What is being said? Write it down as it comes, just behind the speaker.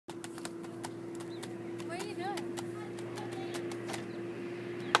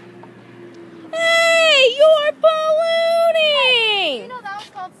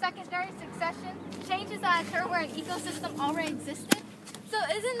secondary succession changes that occur where an ecosystem already existed? So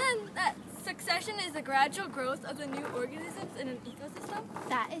isn't then that succession is the gradual growth of the new organisms in an ecosystem?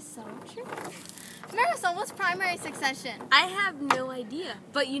 That is so true. Marisol, what's primary succession? I have no idea.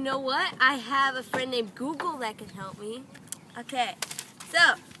 But you know what? I have a friend named Google that can help me. Okay,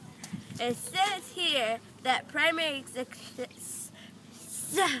 so it says here that primary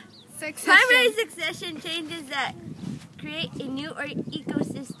succession changes that create a new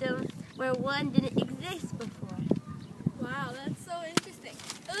ecosystem where one didn't exist before. Wow, that's so interesting.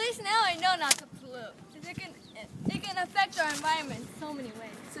 At least now I know not to pollute. It can affect our environment in so many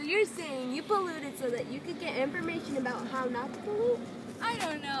ways. So you're saying you polluted so that you could get information about how not to pollute? I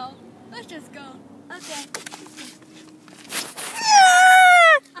don't know. Let's just go. Okay.